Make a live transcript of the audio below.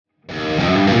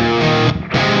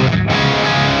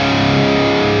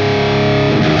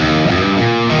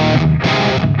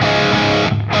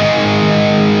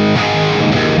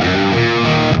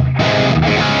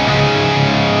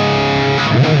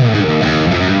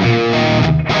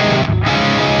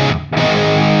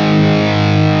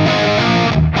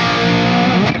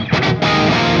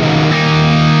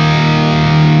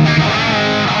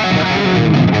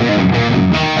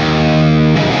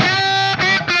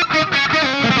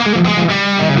It's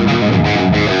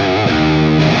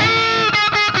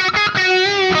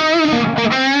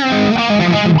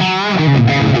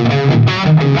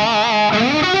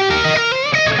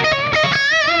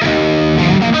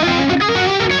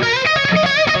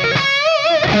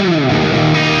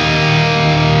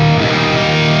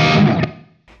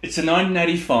a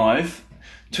 1985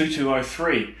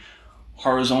 2203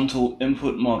 horizontal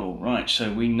input model, right?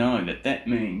 So we know that that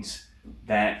means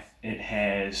that it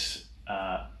has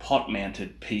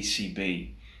pot-mounted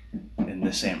PCB in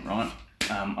this amp, right?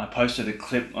 I posted a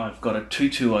clip. I've got a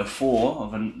 2204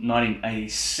 of a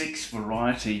 1986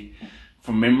 variety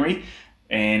from memory,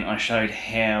 and I showed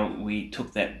how we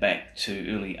took that back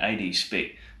to early 80s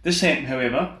spec. This amp,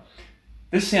 however,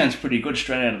 this sounds pretty good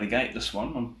straight out of the gate, this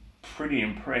one. I'm pretty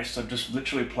impressed. I've just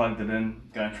literally plugged it in,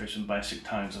 going through some basic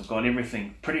tones. I've got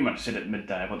everything pretty much set at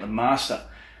midday. I've got the master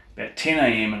about 10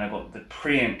 AM and I've got the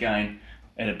preamp gain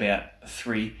at about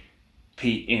 3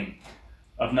 PM.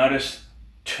 I've noticed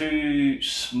two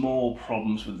small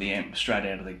problems with the amp straight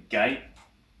out of the gate.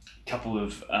 A couple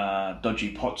of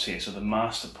dodgy pots here. So the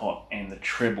master pot and the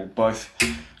treble both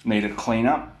need a clean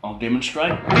up. I'll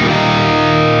demonstrate.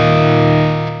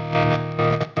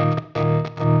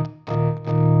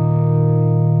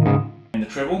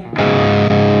 Treble.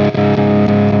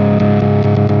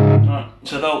 Right,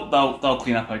 so they'll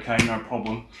clean up okay, no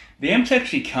problem. The amps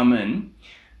actually come in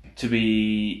to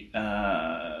be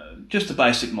just a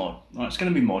basic mod. Right, it's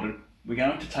going to be modded. We're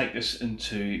going to take this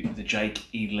into the Jake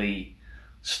E. Lee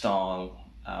style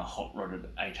hot rodded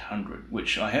 800,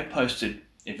 which I have posted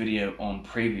a video on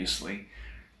previously,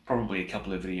 probably a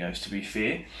couple of videos to be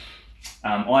fair.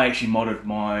 I actually modded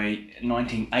my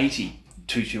 1980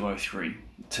 2203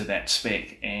 to that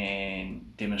spec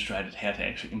and demonstrated how to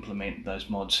actually implement those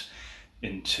mods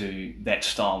into that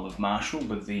style of Marshall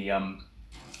with the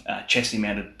chassis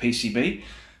mounted PCB.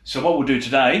 So what we'll do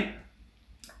today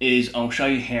is I'll show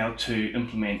you how to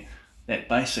implement that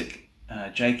basic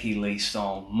Jake E. Lee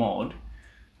style mod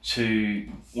to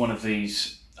one of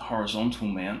these horizontal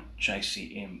mount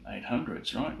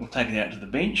JCM800s, right? We'll take it out to the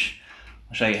bench,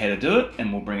 I'll show you how to do it,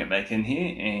 and we'll bring it back in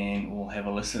here and we'll have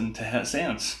a listen to how it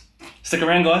sounds. Stick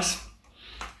around, guys.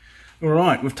 All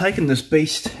right, we've taken this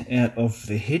beast out of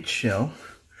the head shell.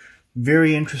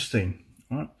 Very interesting.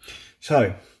 All right,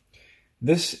 so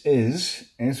this is,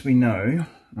 as we know,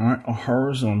 all right, a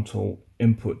horizontal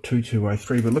input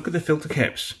 2203. But look at the filter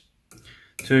caps.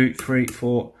 2, 3,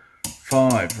 4,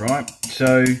 5. Right.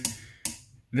 So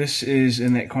this is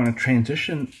in that kind of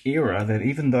transition era that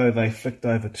even though they flicked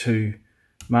over to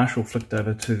Marshall flicked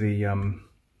over to the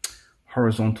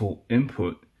horizontal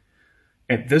input.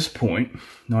 At this point,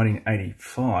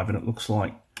 1985, and it looks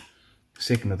like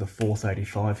 2nd of the 4th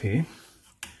 85 here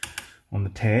on the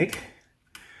tag,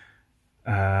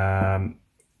 that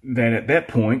at that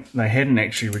point they hadn't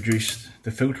actually reduced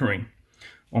the filtering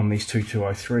on these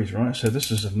 2203s, right? So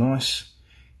this is a nice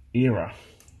era.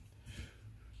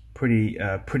 Pretty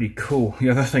cool. The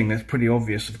other thing that's pretty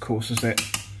obvious, of course, is that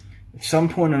at some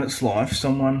point in its life,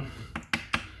 someone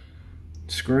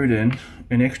screwed in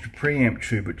an extra preamp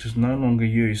tube which is no longer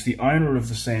used. The owner of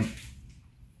this amp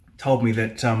told me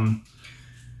that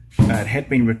it had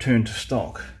been returned to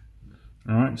stock.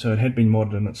 Alright, so it had been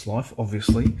modded in its life,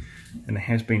 obviously, and it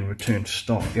has been returned to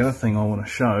stock. The other thing I want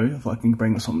to show, if I can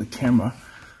bring this on the camera,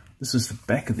 this is the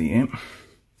back of the amp.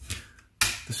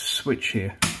 The switch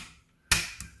here.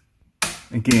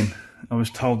 Again, I was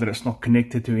told that it's not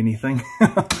connected to anything.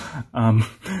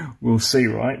 We'll see,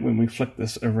 right, when we flick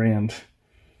this around.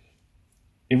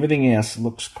 Everything else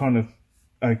looks kind of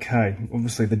okay.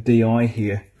 Obviously the DI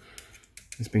here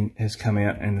has come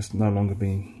out and it's no longer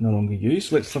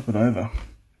used. Let's flip it over.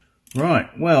 Right,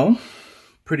 well,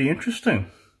 pretty interesting.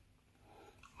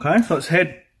 Okay, so it's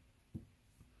had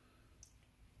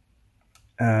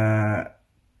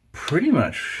pretty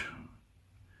much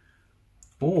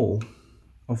all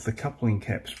of the coupling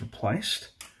caps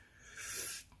replaced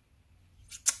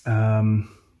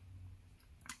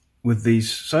with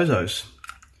these Sozos.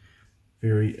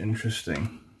 Very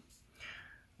interesting.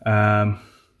 I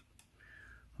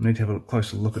need to have a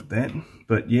closer look at that,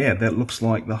 but yeah, that looks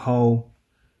like the whole,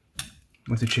 I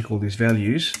have to check all these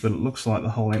values, but it looks like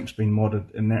the whole amp's been modded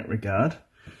in that regard.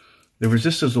 The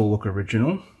resistors all look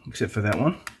original, except for that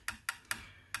one.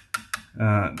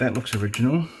 That looks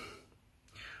original.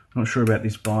 Not sure about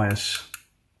these bias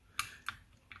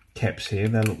caps here.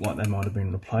 They look like they might have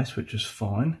been replaced, which is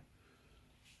fine.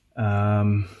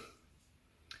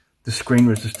 The screen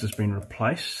resistor's been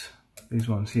replaced. These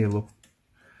ones here look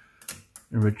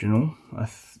original,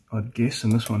 I'd guess,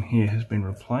 and this one here has been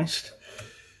replaced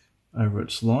over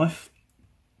its life.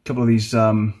 couple of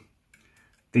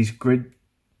these grid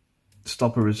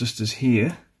stopper resistors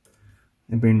here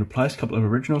have been replaced. A couple of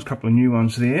originals, a couple of new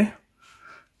ones there.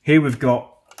 Here we've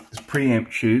got this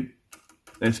preamp tube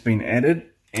that's been added,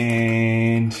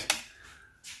 and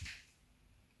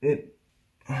it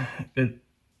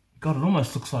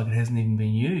almost looks like it hasn't even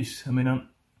been used. I mean, I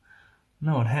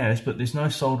know it has, but there's no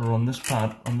solder on this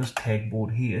part, on this tag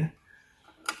board here.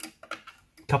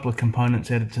 A couple of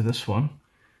components added to this one.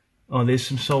 Oh, there's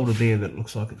some solder there that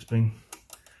looks like it's been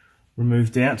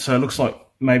removed out. So it looks like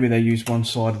maybe they used one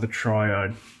side of the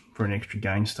triode for an extra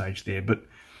gain stage there, but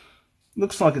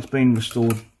looks like it's been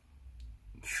restored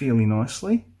fairly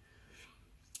nicely.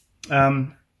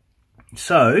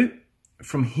 So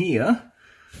from here,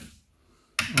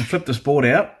 I'll flip this board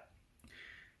out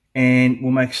and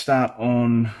we'll make a start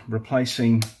on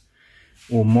replacing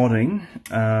or modding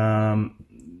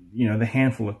you know, the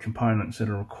handful of components that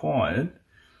are required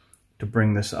to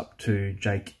bring this up to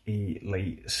Jake E.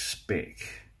 Lee spec.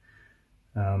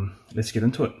 Let's get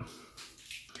into it.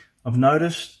 I've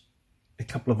noticed a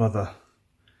couple of other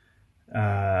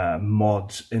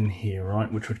mods in here,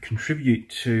 right, which would contribute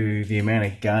to the amount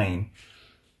of gain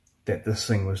that this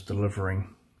thing was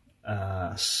delivering.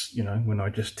 You know, when I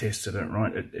just tested it,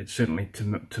 right, it certainly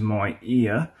to my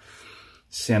ear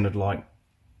sounded like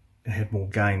it had more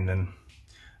gain than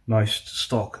most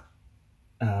stock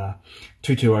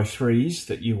 2203s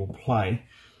that you will play,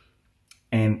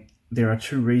 and there are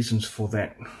two reasons for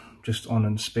that just on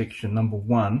inspection. Number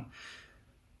one,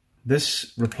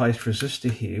 this replaced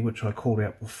resistor here, which I called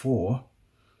out before,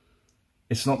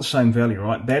 it's not the same value,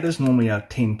 right? That is normally a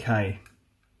 10K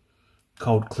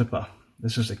cold clipper.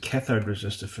 This is a cathode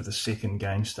resistor for the second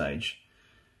gain stage.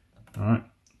 All right,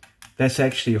 that's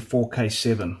actually a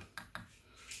 4K7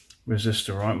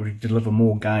 resistor, right? Would deliver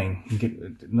more gain. You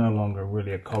get no longer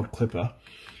really a cold clipper,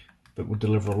 but will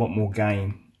deliver a lot more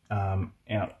gain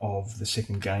out of the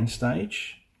second gain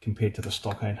stage compared to the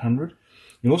stock 800.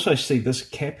 You'll also see this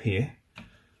cap here.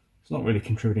 It's not really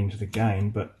contributing to the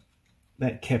gain, but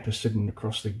that cap is sitting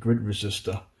across the grid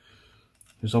resistor,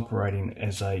 who's operating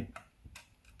as a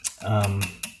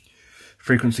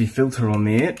frequency filter on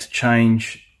there to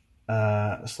change,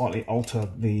 slightly alter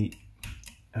the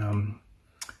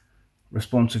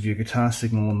response of your guitar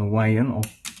signal on the way in. I'll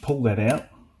pull that out.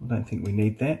 I don't think we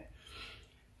need that.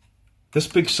 This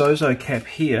big Sozo cap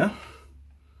here,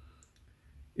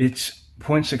 it's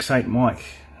 0.68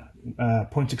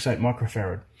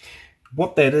 microfarad.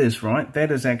 What that is, right,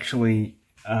 that is actually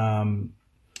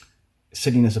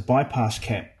sitting as a bypass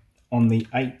cap on the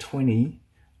 820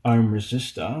 ohm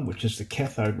resistor, which is the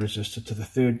cathode resistor to the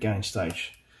third gain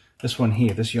stage. This one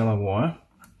here, this yellow wire,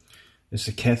 is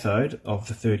the cathode of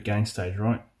the third gain stage,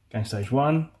 right? Gain stage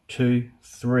 1, 2,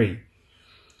 3.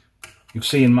 You'll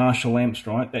see in Marshall amps,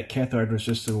 right, that cathode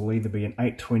resistor will either be an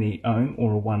 820 ohm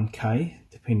or a 1K,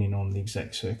 depending on the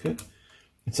exact circuit.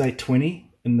 It's 820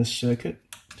 in this circuit,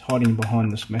 it's hiding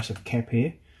behind this massive cap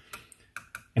here.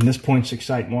 And this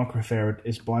 0.68 microfarad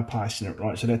is bypassing it,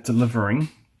 right? So that's delivering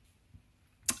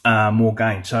more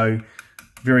gain. So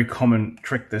very common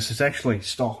trick. This is actually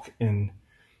stock in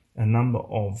a number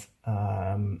of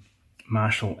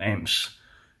Marshall amps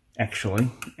actually,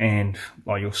 and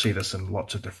well, you'll see this in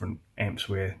lots of different amps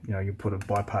where, you know, you put a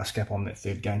bypass cap on that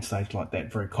third gain stage like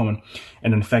that. Very common.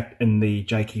 And in fact, in the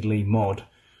Jake E. Lee mod,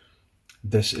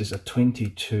 this is a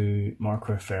 22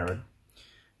 microfarad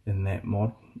in that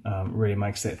mod. Really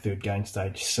makes that third gain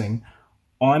stage sing.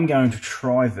 I'm going to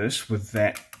try this with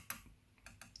that,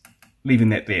 leaving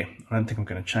that there. I don't think I'm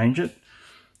going to change it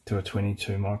to a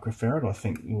 22 microfarad. I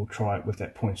think we'll try it with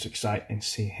that 0.68 and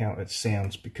see how it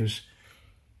sounds, because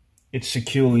it's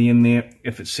securely in there.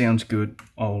 If it sounds good,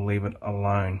 I'll leave it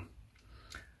alone.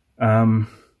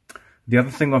 The other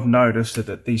thing I've noticed is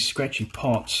that these scratchy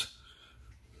pots,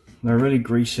 they're really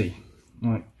greasy.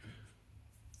 Like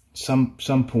some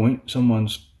point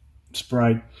someone's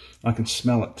sprayed, I can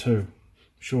smell it too.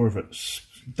 I'm sure of it.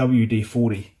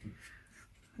 WD-40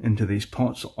 into these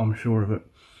pots, I'm sure of it.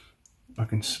 I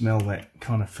can smell that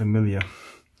kind of familiar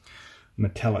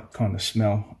metallic kind of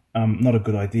smell. Not a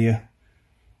good idea,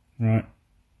 right?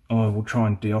 I will try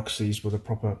and deox these with a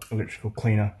proper electrical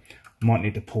cleaner. I might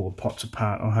need to pull the pots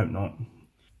apart, I hope not.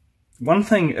 One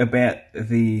thing about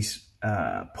these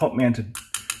pot mounted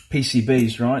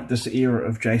PCBs, right, this era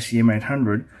of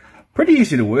JCM800, pretty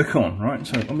easy to work on, right?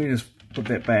 So let me just put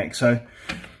that back. So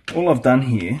all I've done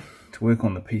here to work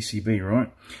on the PCB,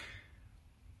 right,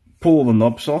 pull all the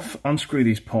knobs off, unscrew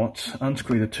these pots,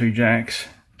 unscrew the two jacks,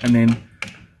 and then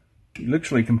you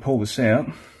literally can pull this out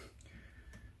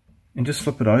and just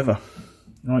flip it over.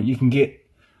 Right, you can get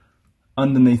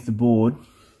underneath the board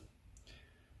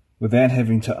without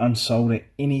having to unsolder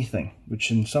anything,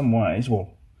 which in some ways,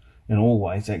 well, in all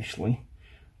ways actually,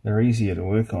 they're easier to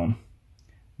work on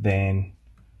than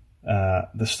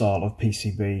the style of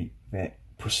PCB that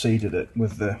preceded it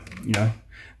with the, you know,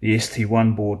 the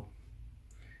ST1 board,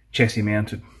 chassis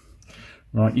mounted.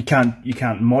 Right, you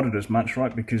can't mod it as much,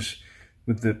 right? Because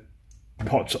with the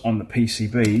pots on the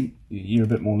PCB, you're a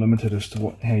bit more limited as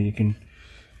to how you can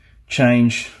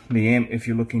change the amp if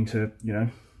you're looking to, you know,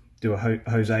 do a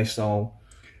Jose style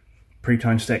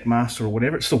pre-tone stack master or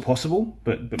whatever. It's still possible,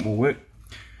 but a bit more work.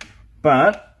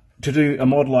 But to do a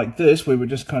mod like this, where we're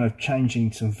just kind of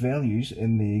changing some values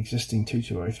in the existing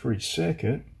 2203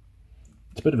 circuit,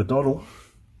 it's a bit of a doddle.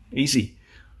 Easy.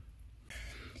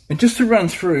 And just to run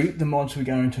through the mods we're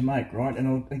going to make, right? And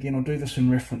I'll do this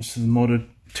in reference to the modded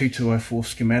 2204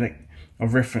 schematic.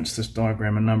 I've referenced this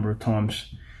diagram a number of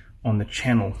times on the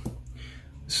channel.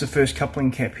 This is the first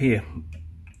coupling cap here.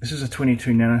 This is a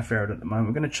 22 nanofarad at the moment.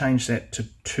 We're going to change that to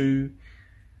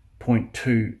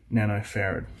 2.2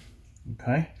 nanofarad.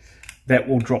 Okay, that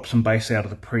will drop some bass out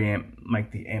of the preamp,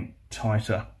 make the amp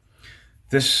tighter.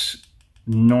 This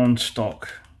non-stock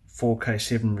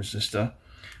 4K7 resistor,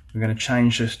 we're going to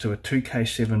change this to a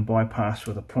 2K7 bypass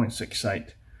with a 0.68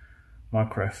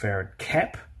 microfarad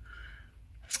cap,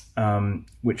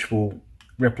 which will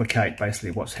replicate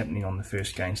basically what's happening on the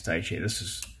first gain stage here. This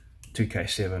is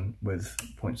 2K7 with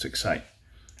 0.68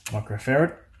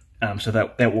 microfarad. So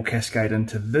that will cascade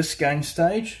into this gain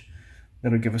stage.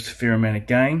 That'll give us a fair amount of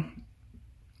gain.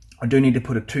 I do need to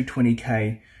put a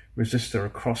 220K resistor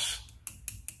across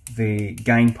the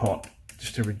gain pot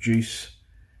just to reduce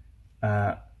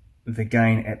the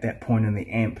gain at that point in the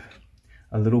amp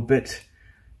a little bit.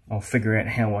 I'll figure out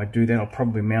how I do that. I'll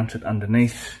probably mount it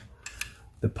underneath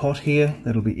the pot here.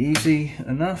 That'll be easy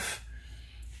enough.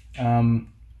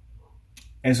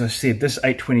 As I said, this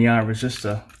 820R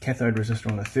resistor, cathode resistor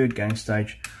on the third gain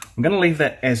stage, I'm going to leave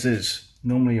that as is.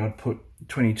 Normally I'd put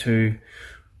 22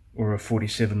 or a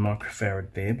 47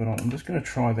 microfarad there, but I'm just going to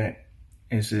try that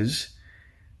as is.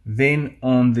 Then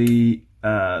on the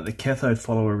cathode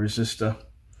follower resistor,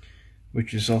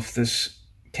 which is off this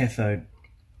cathode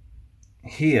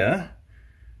here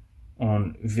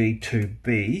on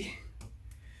V2B,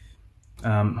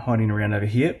 hiding around over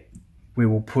here, we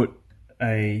will put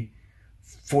a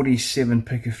 47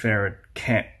 picofarad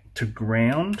cap to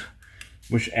ground,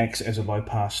 which acts as a low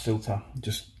pass filter,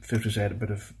 just filters out a bit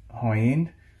of high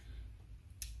end.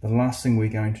 The last thing we're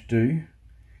going to do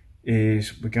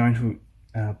is we're going to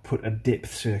put a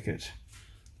depth circuit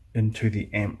into the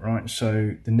amp, right?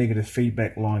 So the negative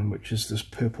feedback line, which is this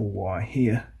purple wire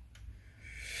here,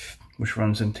 which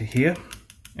runs into here,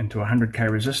 into a 100K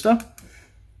resistor.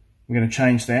 We're going to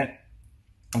change that.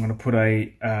 I'm going to put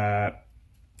a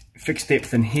fixed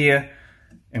depth in here,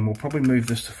 and we'll probably move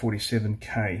this to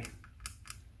 47K,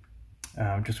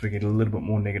 just so we get a little bit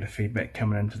more negative feedback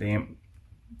coming into the amp.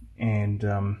 And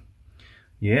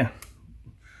yeah,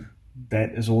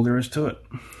 that is all there is to it.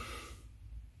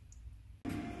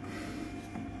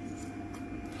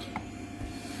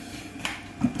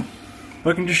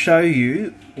 But I can just show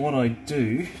you what I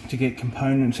do to get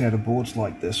components out of boards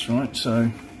like this, right?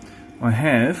 So I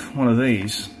have one of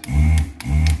these.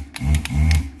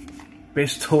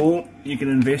 Best tool you can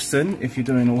invest in if you're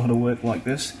doing a lot of work like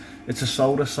this. It's a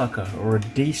solder sucker or a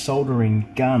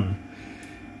desoldering gun,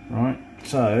 right?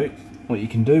 So what you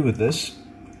can do with this is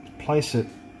place it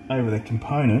over the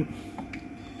component,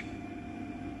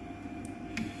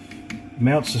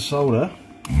 mounts the solder,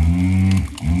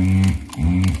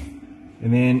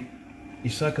 and then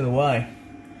you suck it away.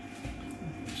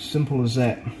 Simple as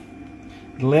that.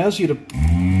 It allows you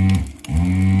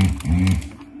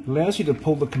to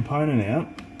pull the component out,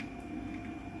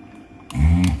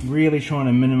 really trying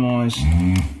to minimize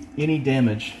any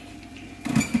damage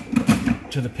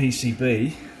to the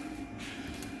PCB.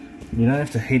 You don't have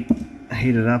to heat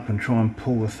it up and try and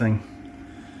pull the thing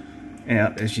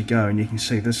out as you go, and you can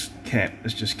see this cap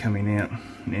is just coming out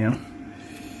now.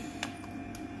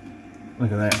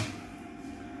 Look at that.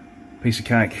 Piece of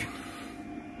cake.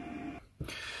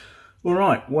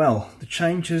 Alright, well, the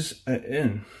changes are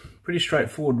in. Pretty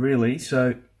straightforward really.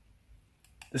 So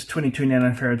this 22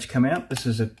 nanofarad come out. This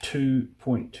is a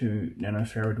 2.2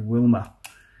 nanofarad Wilmer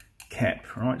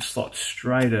cap, right? Slots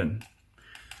straight in.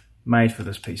 Made for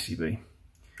this PCB.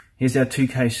 Here's our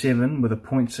 2K7 with a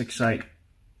 0.68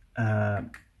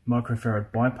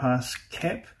 microfarad bypass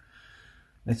cap.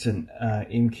 That's an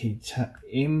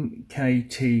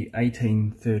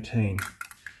MKT1813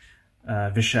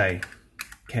 Vichy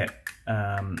cap.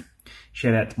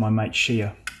 Shout out to my mate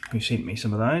Shia, who sent me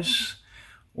some of those.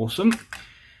 Awesome.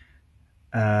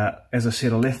 as I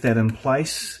said, I left that in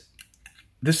place.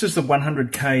 This is the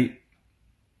 100k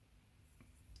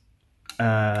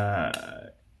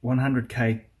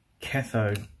 100k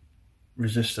cathode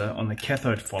resistor on the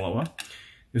cathode follower.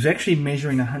 It was actually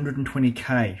measuring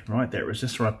 120k, right? That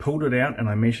resistor, I pulled it out and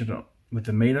I measured it with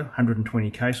the meter,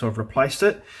 120k. So I've replaced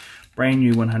it, brand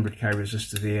new 100k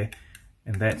resistor there,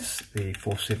 and that's the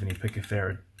 470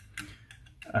 picofarad.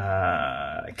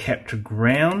 Cap to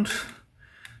ground,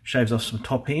 shaves off some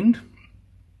top end.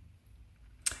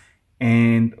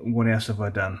 And what else have I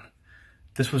done?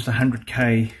 This was the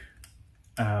 100k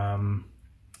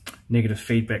negative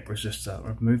feedback resistor.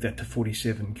 I've moved that to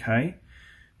 47k.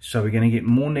 So we're going to get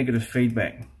more negative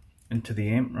feedback into the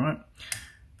amp, right?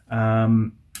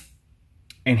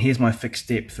 And here's my fixed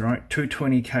depth, right?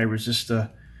 220k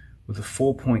resistor with a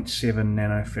 4.7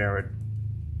 nanofarad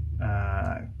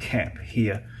cap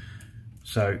here.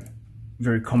 So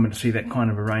very common to see that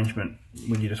kind of arrangement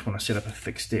when you just want to set up a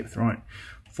fixed depth, right?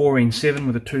 4N7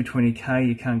 with a 220k,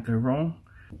 you can't go wrong.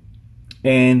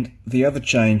 And the other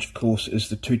change, of course, is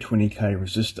the 220k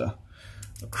resistor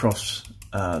across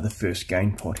the first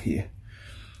gain pot here.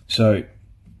 So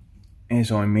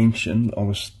as I mentioned, I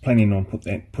was planning on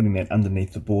putting that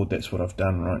underneath the board. That's what I've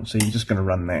done, right? So you're just going to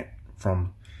run that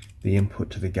from the input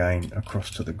to the gain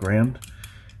across to the ground.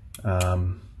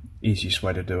 Easiest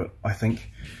way to do it, I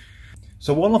think.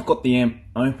 So while I've got the amp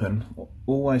open,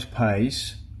 always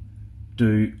pays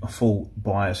do a full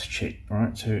bias check,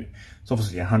 right? So it's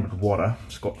obviously a 100 watt.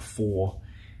 It's got 4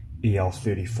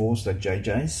 EL34s, they're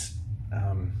JJs.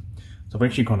 So I've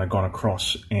actually kind of gone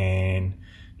across and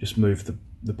just moved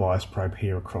the bias probe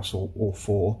here across all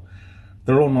 4.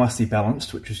 They're all nicely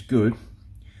balanced, which is good,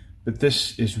 but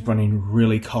this is running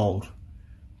really cold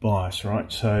bias,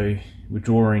 right? So we're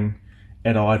drawing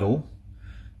at idle,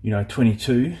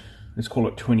 22, let's call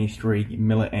it 23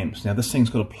 milliamps. Now this thing's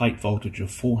got a plate voltage of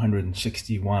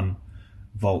 461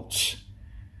 volts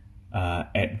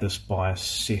at this bias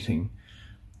setting.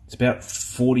 It's about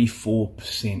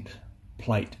 44%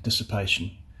 plate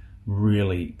dissipation,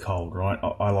 really cold, right?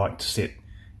 I like to set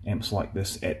amps like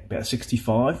this at about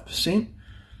 65%.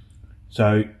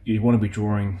 So you want to be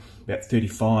drawing about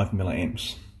 35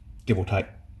 milliamps, give or take,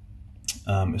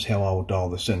 is how I will dial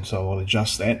this in. So I'll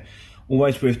adjust that.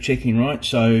 Always worth checking, right?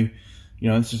 So,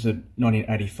 this is a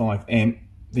 1985 amp.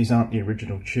 These aren't the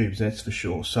original tubes, that's for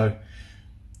sure. So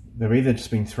they're either just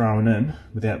been thrown in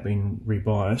without being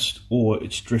rebiased, or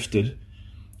it's drifted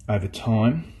over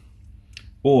time,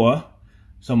 or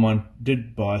someone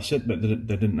did bias it, but they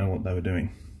didn't know what they were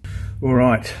doing. All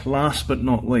right, last but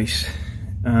not least,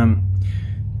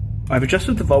 I've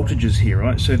adjusted the voltages here,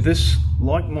 right? So this,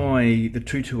 like the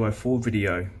 2204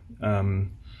 video,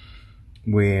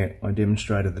 where I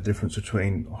demonstrated the difference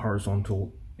between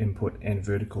horizontal input and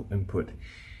vertical input,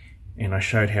 and I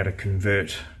showed how to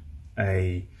convert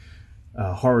a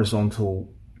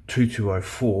horizontal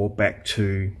 2204 back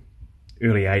to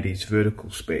early 80s vertical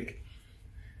spec.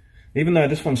 Even though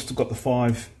this one's still got the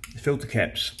 5 filter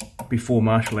caps, before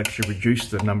Marshall actually reduced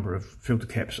the number of filter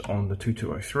caps on the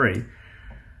 2203,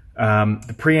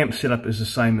 the preamp setup is the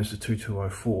same as the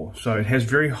 2204. So it has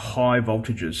very high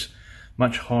voltages,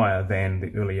 much higher than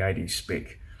the early 80s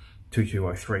spec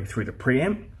 2203 through the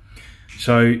preamp.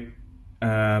 So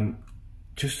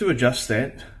just to adjust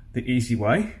that the easy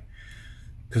way,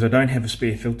 because I don't have a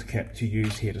spare filter cap to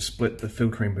use here to split the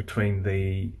filtering between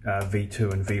the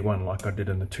V2 and V1 like I did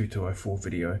in the 2204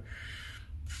 video,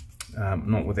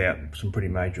 not without some pretty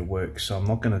major work. So I'm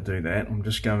not going to do that. I'm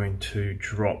just going to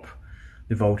drop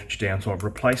the voltage down. So I've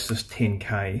replaced this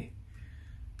 10k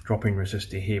drop-in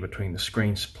resistor here between the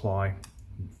screen supply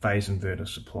and phase inverter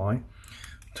supply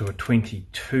to a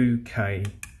 22k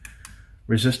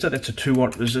resistor. That's a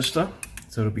 2-watt resistor,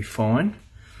 so it'll be fine.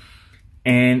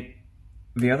 And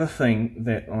the other thing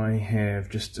that I have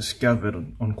just discovered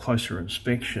on closer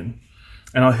inspection,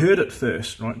 and I heard it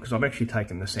first, right, because I've actually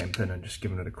taken this amp in and just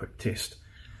given it a quick test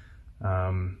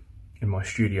in my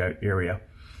studio area,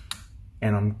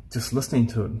 and I'm just listening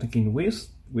to it and thinking, where's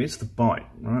the bite,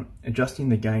 right? Adjusting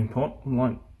the gain pot, I'm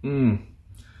like,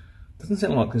 doesn't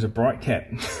sound like there's a bright cap.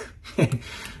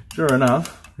 Sure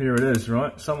enough, here it is,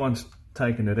 right? Someone's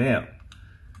taken it out.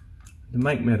 To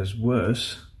make matters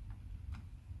worse,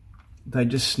 they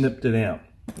just snipped it out.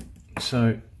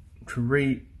 So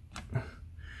to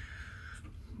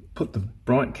put the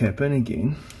bright cap in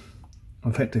again,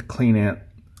 I've had to clean out,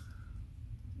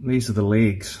 these are the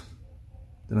legs.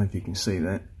 Don't know if you can see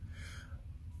that.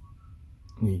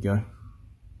 There you go.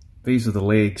 These are the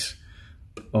legs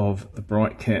of the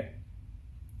bright cap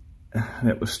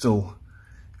that was still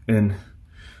in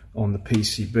on the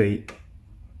PCB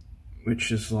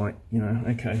which is like, you know,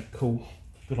 okay, cool,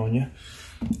 good on you.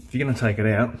 If you're going to take it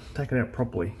out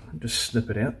properly, just snip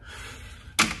it out.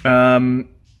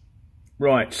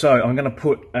 Right, so I'm going to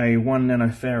put a 1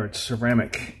 nanofarad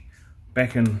ceramic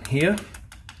back in here,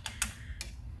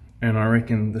 and I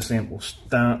reckon this amp will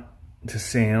start to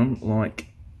sound like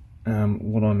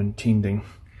what I'm intending.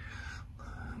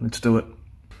 Let's do it.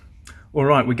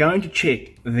 Alright, we're going to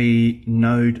check the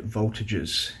node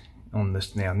voltages on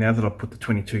this now. Now that I've put the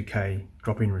 22k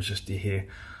drop-in resistor here,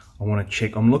 I want to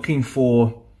check. I'm looking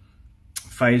for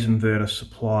phase inverter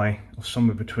supply of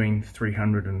somewhere between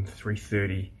 300 and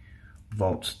 330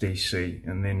 volts DC,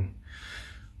 and then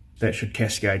that should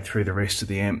cascade through the rest of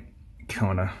the amp,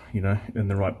 kind of, you know, in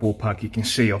the right ballpark. You can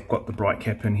see I've got the bright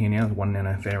cap in here now, the 1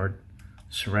 nanofarad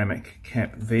ceramic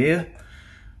cap there.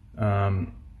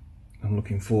 I'm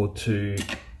looking forward to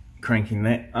cranking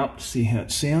that up to see how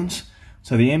it sounds.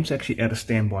 So the amp's actually out of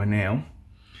standby now.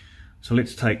 So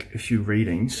let's take a few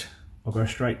readings. I'll go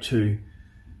straight to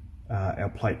our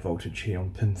plate voltage here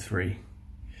on pin 3.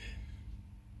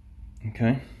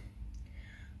 Okay,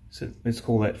 so let's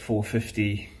call that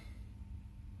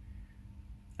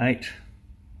 458,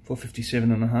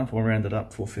 457.5, or round it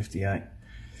up, 458.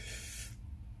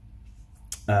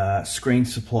 Screen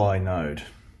supply node,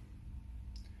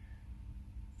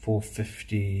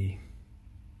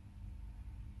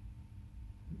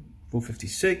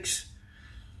 456.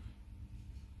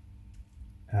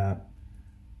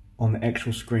 On the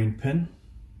actual screen pin,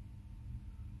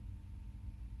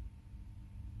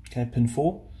 okay, pin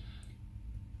 4.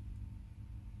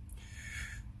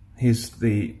 Here's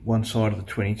the one side of the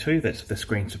 22, that's the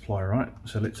screen supply, right?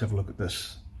 So let's have a look at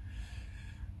this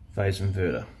phase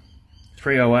inverter.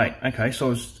 308, okay,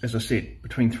 so as I said,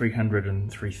 between 300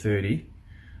 and 330.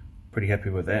 Pretty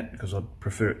happy with that, because I'd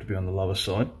prefer it to be on the lower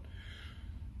side,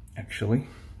 actually.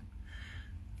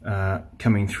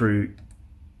 Coming through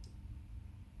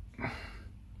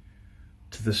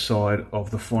to the side of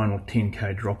the final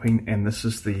 10k drop-in, and this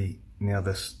is the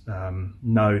this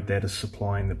node that is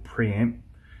supplying the preamp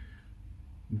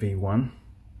V1.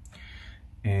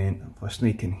 And if I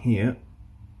sneak in here,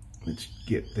 let's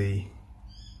get the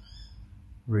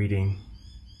reading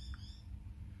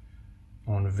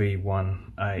on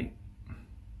V1A,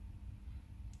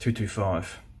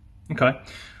 225. Okay,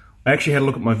 I actually had a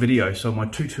look at my video. So my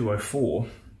 2204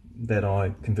 that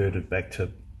I converted back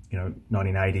to, you know,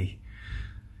 1980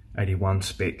 81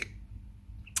 spec,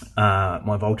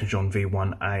 my voltage on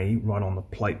V1A right on the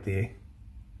plate there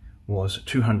was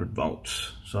 200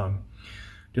 volts, so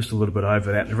just a little bit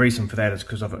over that. The reason for that is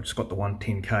because I've just got the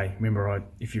 110k. Remember,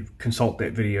 if you consult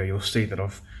that video, you'll see that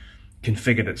I've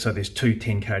configured it so there's two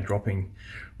 10k dropping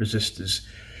resistors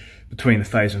between the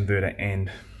phase inverter and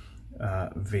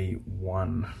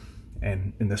V1,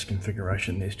 and in this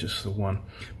configuration there's just the one.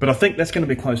 But I think that's going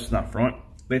to be close enough, right?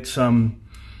 Let's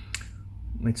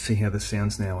see how this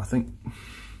sounds now, I think.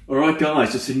 Alright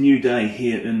guys, it's a new day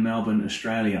here in Melbourne,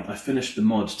 Australia. I finished the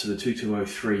mods to the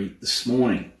 2203 this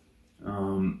morning,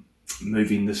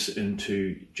 moving this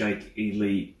into Jake E.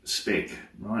 Lee spec,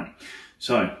 right?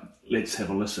 So let's have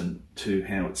a listen to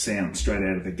how it sounds straight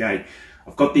out of the gate.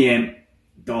 I've got the amp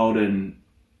dialed in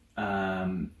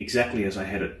exactly as I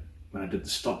had it when I did the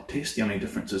stock test. The only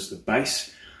difference is the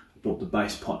bass. I brought the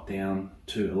bass pot down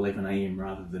to 11 AM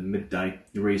rather than midday.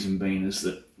 The reason being is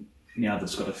that now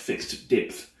that's got a fixed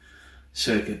depth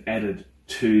circuit added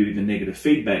to the negative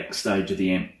feedback stage of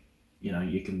the amp, you know,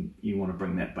 you want to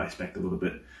bring that bass back a little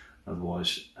bit,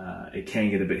 otherwise it can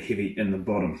get a bit heavy in the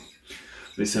bottom.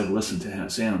 Let's have a listen to how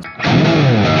it sounds.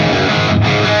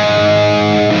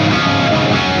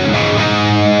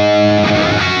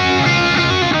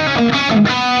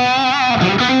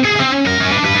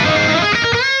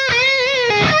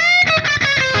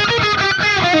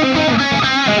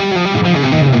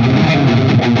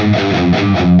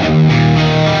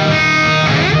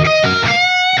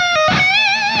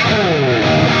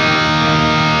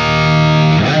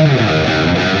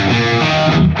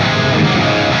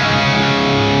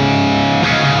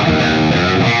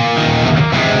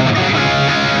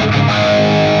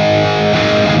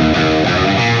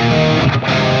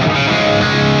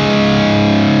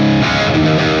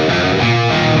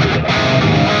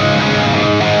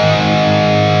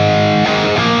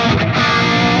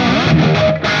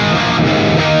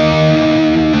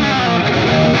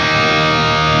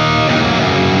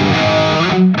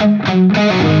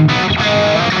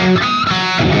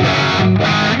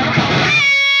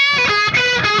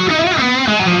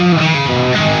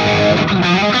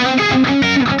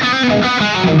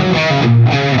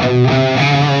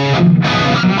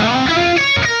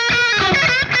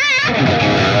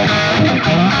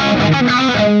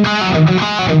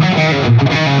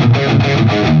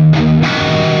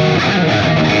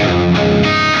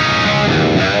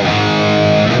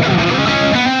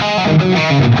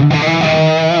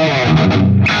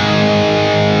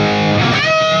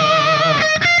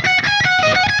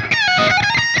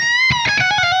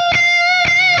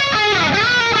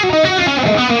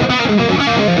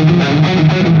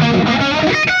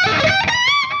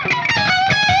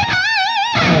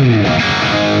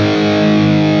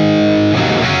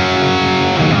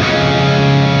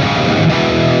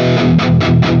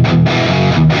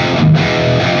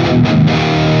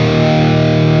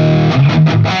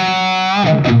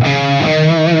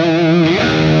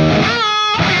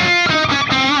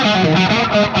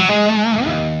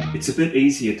 It's a bit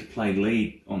easier to play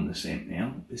lead on this amp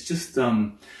now. It's just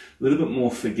a little bit more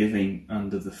forgiving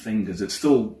under the fingers. It's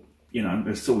still, you know,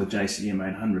 it's still a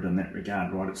JCM800 in that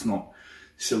regard, right? It's not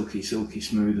silky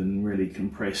smooth and really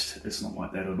compressed. It's not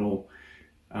like that at all.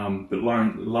 But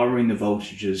lowering the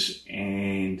voltages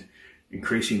and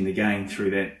increasing the gain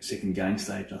through that second gain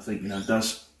stage, I think, you know,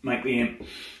 does make the amp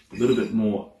a little bit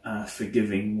more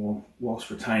forgiving,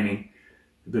 whilst retaining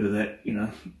a bit of that, you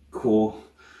know, core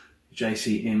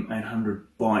JCM800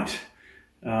 bite.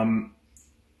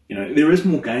 You know, there is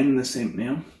more gain in this amp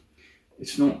now.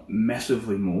 It's not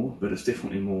massively more, but it's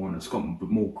definitely more, and it's got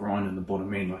more grind in the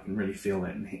bottom end. I can really feel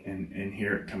that and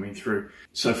hear it coming through.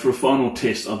 So for a final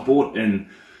test, I bought in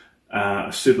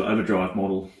a super overdrive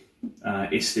model,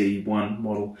 SD1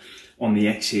 model. On the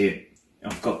axe here,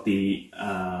 I've got the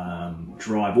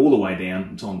drive all the way down.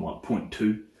 It's on like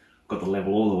 0.2. I've got the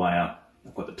level all the way up.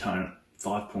 I've got the tone at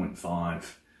 5.5.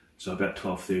 So about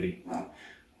 1230.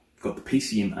 I've got the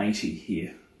PCM80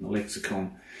 here, the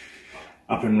Lexicon,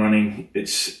 up and running.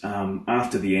 It's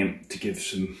after the amp to give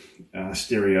some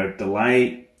stereo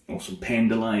delay or some pan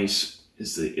delays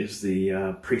is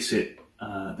the preset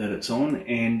that it's on.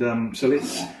 And so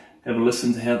let's have a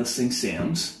listen to how this thing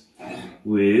sounds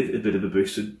with a bit of a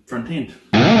boosted front end.